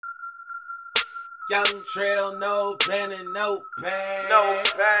Young trail, no pen and no pad.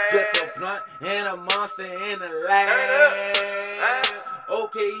 Just a blunt and a monster in the lab.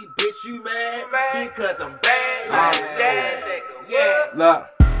 Okay, bitch, you mad? Because I'm bad. Yeah. Look.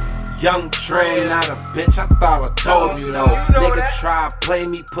 Young Trey, not a bitch, I thought I told you no. Nigga try to play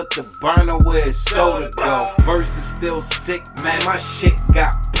me, put the burner where it's soda go. Verse is still sick, man, my shit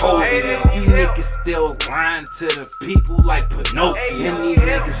got polio. You niggas still lying to the people like Pinocchio. And these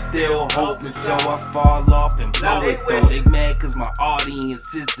niggas still hoping, so I fall off and blow it though. They mad cause my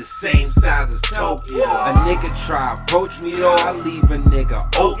audience is the same size as Tokyo. A nigga try to approach me though, I leave a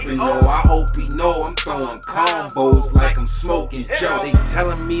nigga open though. I hope he know I'm throwing combos like I'm smoking Joe. They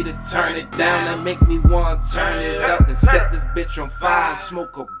telling me to turn it down and make me want to turn it up and set this bitch on fire and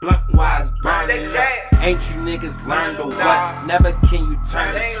smoke a blunt while it's burning up. Ain't you niggas learned or what? Never can you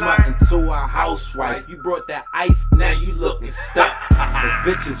turn a smut into a housewife. You brought that ice, now you looking stuck. Cause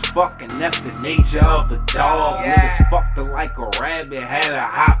bitches fucking, that's the nature of a dog. Niggas fucked her like a rabbit, had her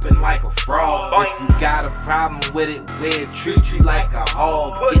hopping like a frog. If you got a problem with it, we'll treat you like a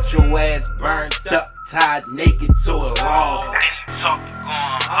hog. Get your ass burned up, tied naked to a log. And you talking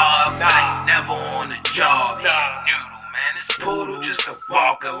going hard, but ain't never on the job. Yeah, noodle, man, this poodle just a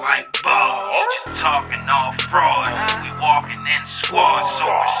barker like ball. He just talking all fraud. We walking in squad, so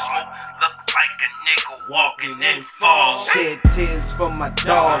we smoke look like a nigga walking in fall. Shed tears for my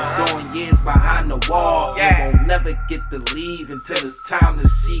dogs, doing years behind the wall. And won't never get to leave until it's time to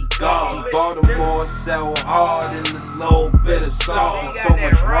see God. See Baltimore sell hard in a little bit of salt and so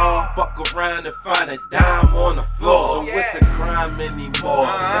much raw. Fuck around and find a dime on the floor. So what's a crime anymore?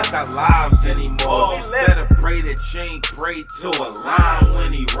 That's our lives anymore. Just better pray that you ain't pray to a line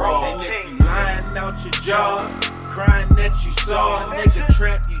when he roll. And if you lying out your jaw, crying that you saw a nigga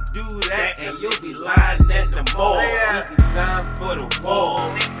trap, you do that and you'll be lying at the mall. We designed for the wall,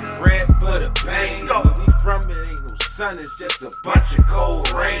 bread for the pain. Where we from, it ain't no sun, it's just a bunch of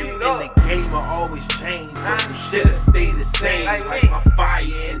cold rain. And the game will always change, but some shit'll stay the same. Like my fire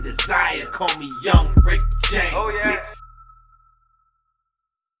and desire, call me Young Rick James, bitch.